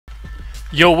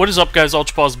Yo, what is up, guys?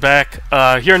 UltraBallz back.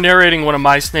 Here narrating one of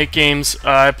my Snake games.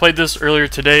 I played this earlier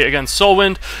today against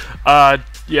SoulWind.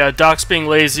 Yeah, Doc's being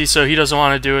lazy, so he doesn't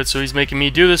want to do it, so he's making me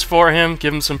do this for him,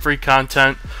 give him some free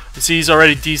content. You see he's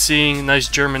already DCing, nice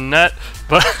German net.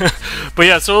 But but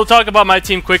yeah, so we'll talk about my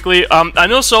team quickly. I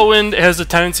know SoulWind has a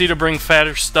tendency to bring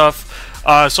fatter stuff,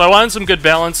 so I wanted some good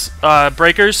balance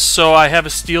breakers, so I have a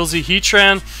Steel Z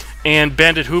Heatran and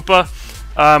Bandit Hoopa.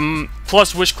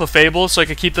 Plus Wish Clefable, so I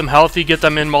could keep them healthy, get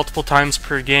them in multiple times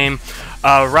per game.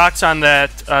 Rocks on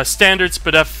that standard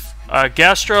Spadef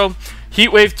Gastro.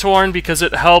 Heatwave Torn because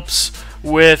it helps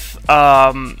with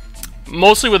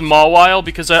mostly with Mawile,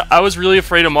 because I was really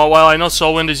afraid of Mawile. I know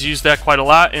SoulWind has used that quite a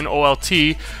lot in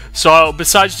OLT. So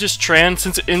besides just Tran,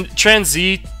 since Tran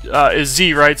Z is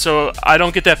Z, right? So I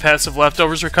don't get that passive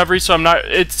leftovers recovery. So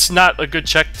it's not a good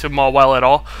check to Mawile at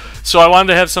all. So I wanted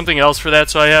to have something else for that.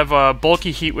 So I have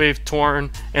Bulky Heatwave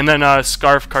Torn and then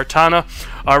Scarf Kartana.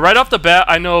 Right off the bat,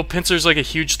 I know Pinsir's like a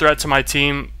huge threat to my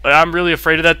team. I'm really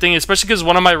afraid of that thing, especially because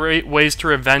one of my ways to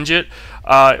revenge it,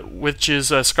 which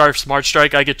is Scarf Smart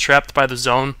Strike, I get trapped by the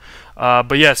zone.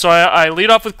 But yeah, so I lead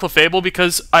off with Clefable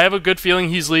because I have a good feeling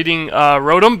he's leading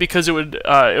Rotom, because it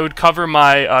would cover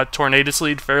my Tornadus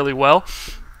lead fairly well.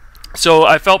 So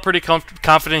I felt pretty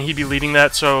confident he'd be leading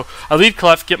that. So I lead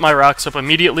Clef, get my rocks up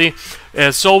immediately.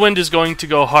 As SoulWind is going to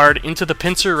go hard into the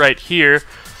Pinsir right here.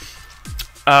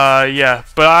 Yeah,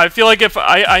 but I feel like if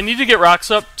I need to get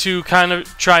rocks up to kind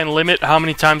of try and limit how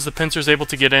many times the Pinsir is able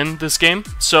to get in this game.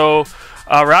 So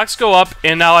rocks go up,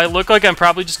 and now I look like I'm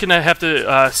probably just gonna have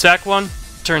to sack one,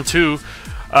 turn two.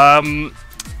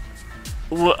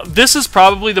 This is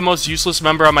probably the most useless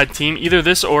member on my team, either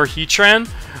this or Heatran.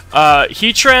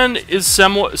 Heatran is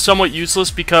somewhat useless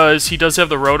because he does have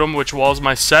the Rotom, which walls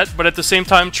my set, but at the same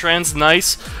time, Tran's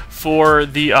nice for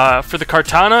the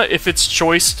Kartana if it's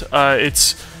choiced.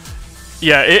 If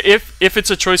it's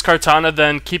a choice Kartana,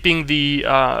 then keeping the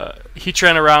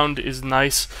Heatran around is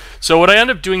nice. So what I end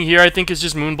up doing here, I think, is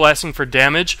just Moonblasting for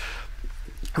damage.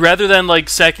 Rather than like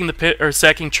sacking the pit or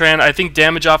sacking Tran, I think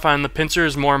damage off on the Pinsir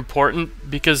is more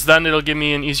important, because then it'll give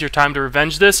me an easier time to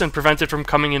revenge this and prevent it from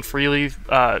coming in freely,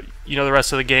 you know, the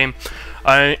rest of the game.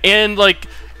 And like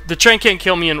the Tran can't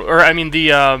kill me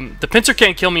the Pinsir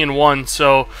can't kill me in one.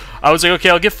 So I was like, okay,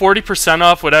 I'll get 40%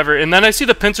 off, whatever. And then I see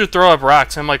the Pinsir throw up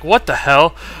rocks. I'm like, what the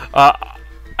hell?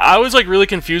 I was like really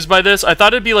confused by this. I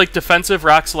thought it'd be like defensive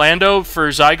Rocks Lando for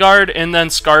Zygarde, and then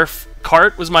Scarf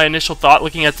Cart was my initial thought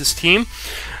looking at this team.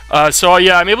 So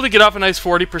yeah, I'm able to get off a nice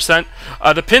 40%.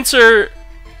 The Pinsir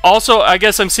also, I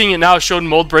guess I'm seeing it now, showed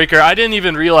Mold Breaker. I didn't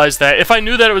even realize that. If I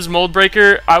knew that it was Mold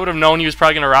Breaker, I would have known he was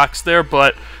probably going to Rocks there.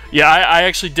 But yeah, I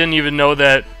actually didn't even know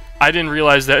that. I didn't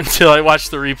realize that until I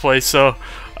watched the replay. So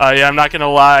yeah, I'm not going to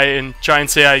lie and try and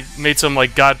say I made some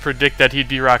like God predict that he'd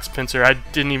be Rocks Pinsir. I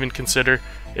didn't even consider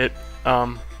it.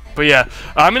 But yeah,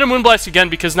 I'm going to Moonblast again,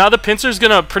 because now the Pinsir is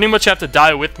going to pretty much have to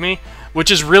die with me, which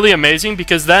is really amazing,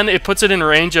 because then it puts it in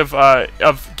range of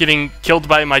getting killed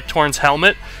by my Torn's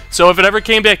helmet. So if it ever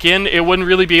came back in, it wouldn't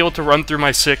really be able to run through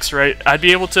my 6, right? I'd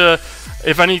be able to,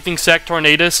 if anything, sack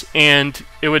Tornadus, and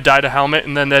it would die to helmet,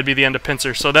 and then that'd be the end of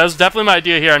Pinsir. So that was definitely my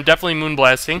idea here. I'm definitely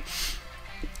Moonblasting.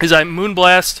 Is I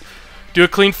Moonblast, do a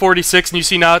clean 46, and you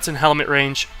see now it's in helmet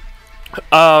range.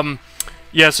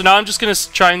 Yeah, so now I'm just going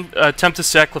to try and attempt to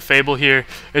sack Clefable here.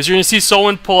 As you're going to see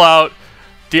SoulWind pull out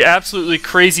the absolutely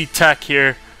crazy tech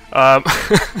here.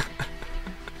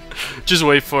 Just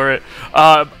wait for it.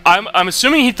 I'm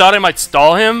assuming he thought I might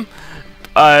stall him.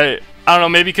 I don't know,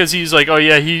 maybe because he's like, oh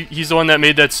yeah, he's the one that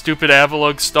made that stupid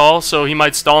Avalugg stall, so he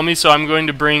might stall me. So I'm going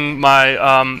to bring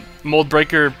my Mold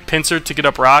Breaker Pinsir to get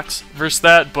up rocks versus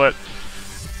that. But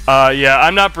yeah,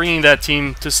 I'm not bringing that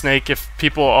team to Snake if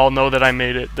people all know that I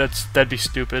made it. That'd be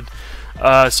stupid.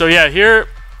 So yeah, here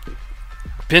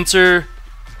Pinsir.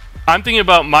 I'm thinking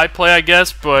about my play, I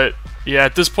guess, but yeah,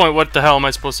 at this point, what the hell am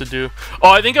I supposed to do? Oh,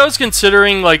 I think I was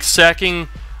considering like sacking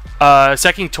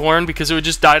Torn, because it would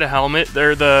just die to helmet.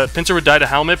 The Pinsir would die to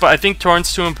helmet, but I think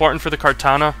Torn's too important for the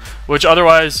Kartana, which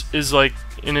otherwise is like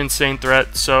an insane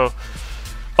threat. So,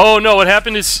 oh no, what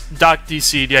happened is Doc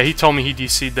DC'd. Yeah, he told me he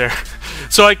DC'd there.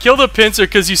 So I killed the Pinsir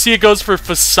because you see it goes for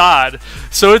Facade.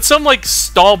 So it's some like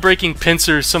stall breaking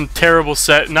Pinsir, some terrible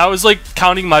set. And I was like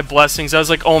counting my blessings. I was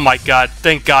like, oh my god,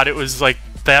 thank god it was like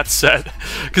that set.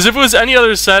 Because if it was any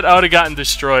other set, I would have gotten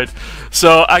destroyed.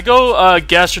 So I go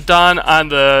Gastrodon on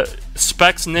the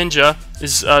Specs Ninja.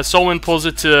 SoulWind pulls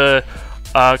it to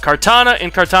Kartana,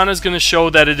 and Kartana is going to show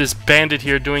that it is Bandit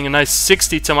here, doing a nice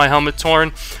 60 to my Helmet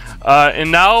Torn.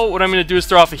 And now what I'm going to do is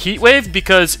throw off a Heat Wave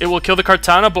because it will kill the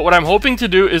Kartana, but what I'm hoping to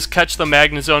do is catch the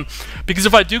Magnezone, because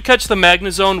if I do catch the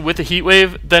Magnezone with a Heat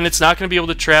Wave, then it's not going to be able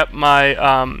to trap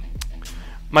my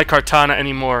my Kartana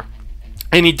anymore.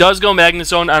 And he does go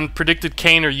Magnezone on predicted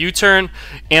Cane or U-turn,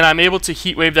 and I'm able to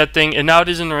Heat Wave that thing, and now it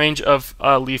is in the range of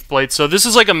Leaf Blade. So this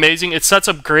is like amazing. It sets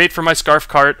up great for my Scarf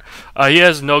Cart. He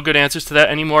has no good answers to that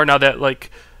anymore now that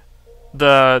like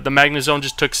the Magnezone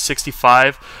just took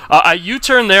 65. I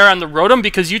U-turn there on the Rotom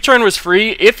because U-turn was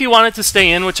free if he wanted to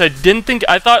stay in, which I didn't think.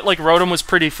 I thought like Rotom was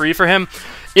pretty free for him.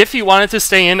 If he wanted to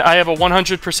stay in, I have a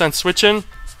 100% switch in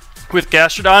with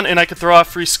Gastrodon, and I could throw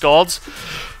off free Scalds.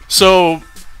 So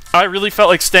I really felt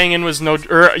like staying in was no,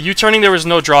 or U-turning there was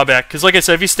no drawback, because like I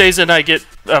said, if he stays in, I get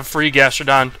a free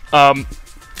Gastrodon.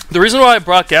 The reason why I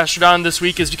brought Gastrodon this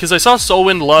week is because I saw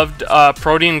SoulWind loved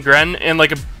Protean Gren, and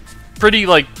like a pretty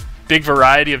like big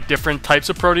variety of different types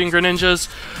of Protean Greninjas.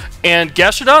 And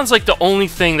Gastrodon's like the only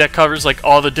thing that covers like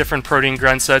all the different Protean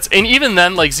Gren sets. And even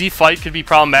then, like Z-Fight could be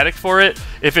problematic for it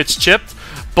if it's chipped,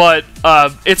 but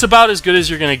it's about as good as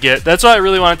you're going to get. That's why I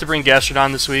really wanted to bring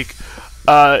Gastrodon this week.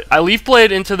 I Leaf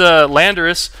Blade into the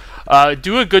Landorus,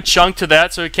 do a good chunk to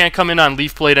that so it can't come in on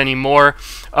Leaf Blade anymore.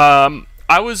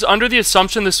 I was under the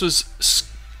assumption this was...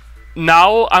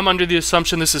 Now I'm under the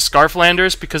assumption this is Scarf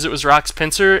Landorus because it was Rock's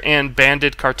Pinsir and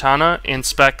Banded Kartana and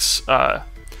Specs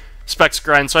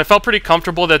Gren. So I felt pretty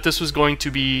comfortable that this was going to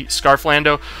be Scarf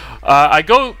Lando. I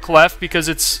go Clef because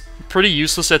it's pretty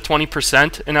useless at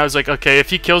 20%, and I was like, okay, if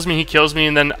he kills me, he kills me.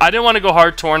 And then I didn't want to go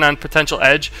hard Torn on potential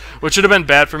Edge, which would have been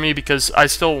bad for me because I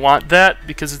still want that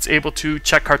because it's able to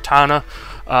check Kartana.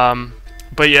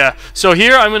 But yeah, so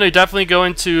here I'm going to definitely go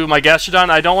into my Gastrodon.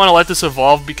 I don't want to let this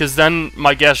evolve because then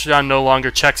my Gastrodon no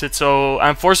longer checks it, so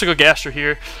I'm forced to go Gastro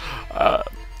here.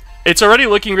 It's already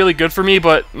looking really good for me,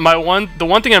 but the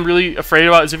one thing I'm really afraid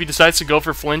about is if he decides to go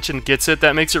for Flinch and gets it,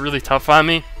 that makes it really tough on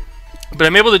me. But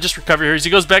I'm able to just recover here as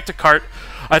he goes back to Cart.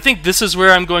 I think this is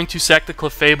where I'm going to sack the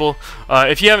Clefable.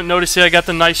 If you haven't noticed yet, I got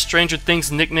the nice Stranger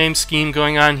Things nickname scheme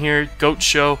going on here, Goat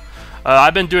Show.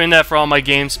 I've been doing that for all my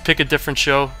games, pick a different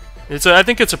show. I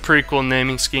think it's a pretty cool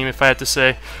naming scheme, if I had to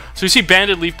say. So you see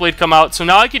Banded Leaf Blade come out. So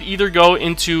now I could either go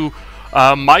into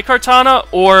my Kartana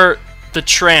or the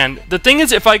Tran. The thing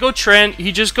is, if I go Tran,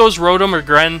 he just goes Rotom or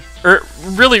Gren. Or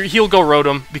really, he'll go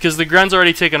Rotom because the Gren's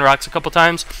already taken rocks a couple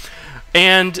times.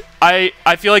 And I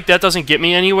feel like that doesn't get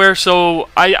me anywhere. So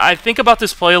I think about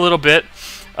this play a little bit.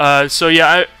 So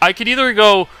yeah, I could either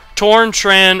go Torn,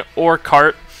 Tran, or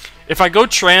Cart. If I go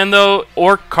Tran, though,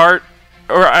 or Cart...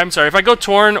 Or, I'm sorry, if I go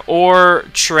Torn or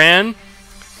Tran,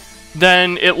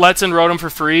 then it lets in Rotom for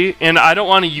free, and I don't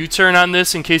want to U-turn on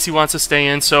this in case he wants to stay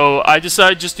in, so I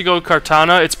decided just to go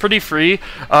Kartana. It's pretty free.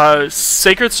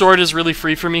 Sacred Sword is really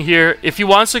free for me here. If he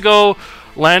wants to go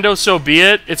Lando, so be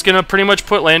it. It's going to pretty much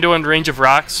put Lando in range of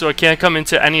rocks, so it can't come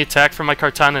into any attack from my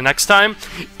Kartana next time.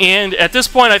 And at this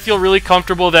point, I feel really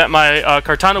comfortable that my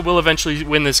Kartana will eventually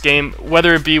win this game,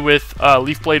 whether it be with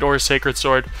Leaf Blade or Sacred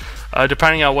Sword.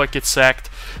 Depending on what gets sacked.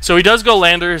 So he does go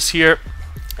Landorus here.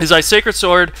 As I Sacred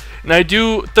Sword, and I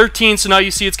do 13, so now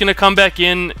you see it's going to come back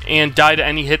in and die to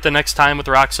any hit the next time with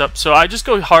rocks up. So I just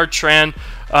go hard Tran,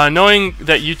 knowing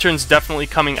that U-turn's definitely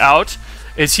coming out.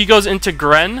 As he goes into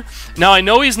Gren. Now I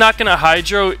know he's not going to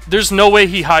Hydro. There's no way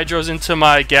he Hydros into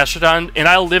my Gastrodon, and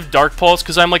I'll live Dark Pulse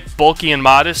because I'm like bulky and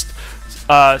modest.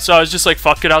 So I was just like,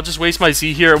 fuck it, I'll just waste my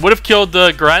Z here. It would have killed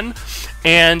the Gren,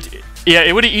 and... yeah,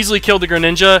 it would have easily killed the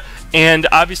Greninja, and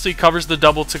obviously covers the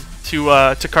double to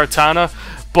Kartana,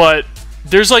 but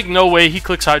there's like no way he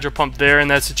clicks Hydro Pump there in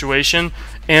that situation.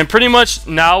 And pretty much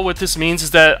now what this means is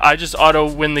that I just auto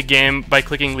win the game by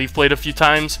clicking Leaf Blade a few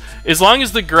times, as long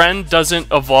as the Gren doesn't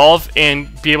evolve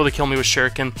and be able to kill me with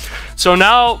Shuriken. So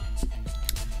now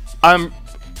I'm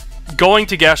going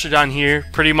to Gastrodon here,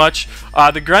 pretty much.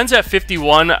 The Gren's at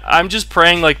 51. I'm just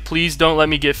praying, like, please don't let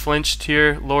me get flinched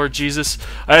here, Lord Jesus.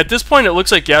 At this point, it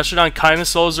looks like Gastrodon kind of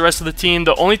slows the rest of the team.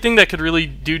 The only thing that could really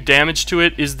do damage to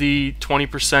it is the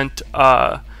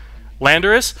 20%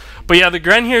 Landorus. But yeah, the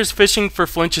Gren here is fishing for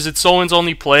flinches. It's SoulWind's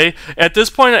only play. At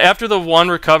this point, after the one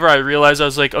recover, I realized I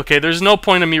was like, okay, there's no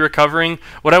point in me recovering.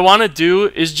 What I want to do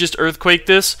is just Earthquake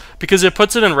this, because it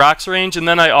puts it in rocks range, and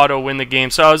then I auto win the game.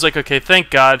 So I was like, okay,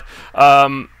 thank God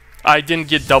I didn't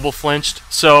get double flinched.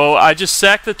 So I just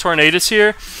sacked the Tornadus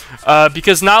here,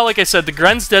 because now, like I said, the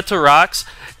Gren's dead to rocks,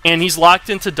 and he's locked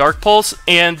into Dark Pulse,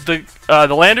 and the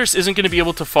Landorus isn't going to be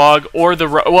able to fog, or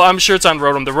well, I'm sure it's on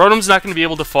Rotom. The Rotom's not going to be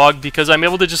able to fog because I'm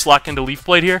able to just lock into Leaf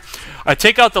Blade here. I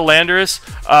take out the Landorus,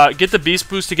 get the Beast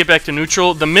Boost to get back to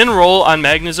neutral. The min roll on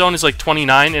Magnezone is like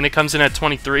 29, and it comes in at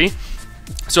 23.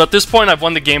 So at this point, I've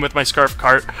won the game with my Scarf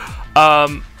Cart.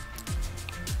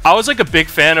 I was like a big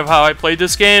fan of how I played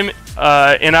this game,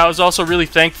 and I was also really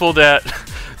thankful that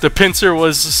the pincer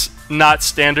was not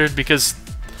standard, because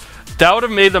that would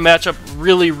have made the matchup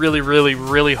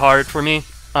really hard for me.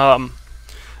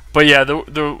 But yeah,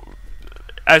 the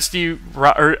SD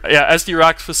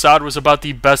Rock Facade was about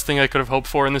the best thing I could have hoped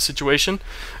for in this situation.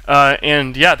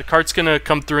 And yeah, the cart's gonna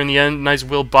come through in the end. Nice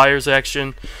Will Byers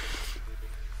action.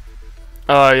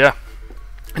 Yeah,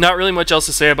 not really much else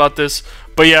to say about this.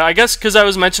 But yeah, I guess because I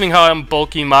was mentioning how I'm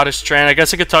bulky, modest Tran, I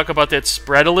guess I could talk about that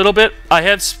spread a little bit. I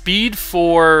have speed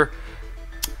for,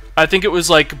 I think it was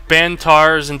like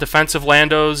Bantars and defensive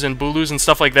Landos and Bulus and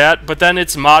stuff like that, but then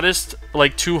it's modest,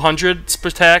 like 200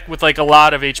 attack with like a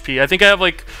lot of HP. I think I have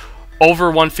like over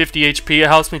 150 HP. It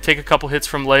helps me take a couple hits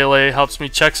from Lele, helps me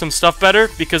check some stuff better,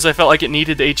 because I felt like it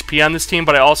needed the HP on this team,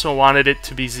 but I also wanted it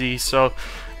to be Z, so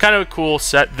kind of a cool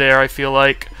set there, I feel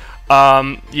like.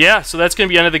 Yeah, so that's going to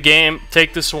be the end of the game.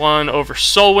 Take this one over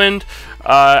SoulWind.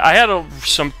 I had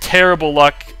some terrible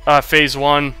luck phase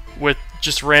 1 with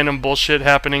just random bullshit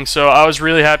happening, so I was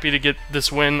really happy to get this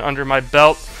win under my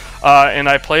belt. And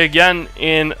I play again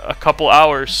in a couple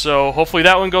hours, so hopefully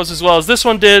that one goes as well as this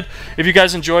one did. If you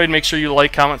guys enjoyed, make sure you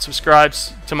like, comment, subscribe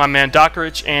to my man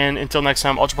Dockerich, and until next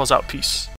time, UltraBallz out. Peace.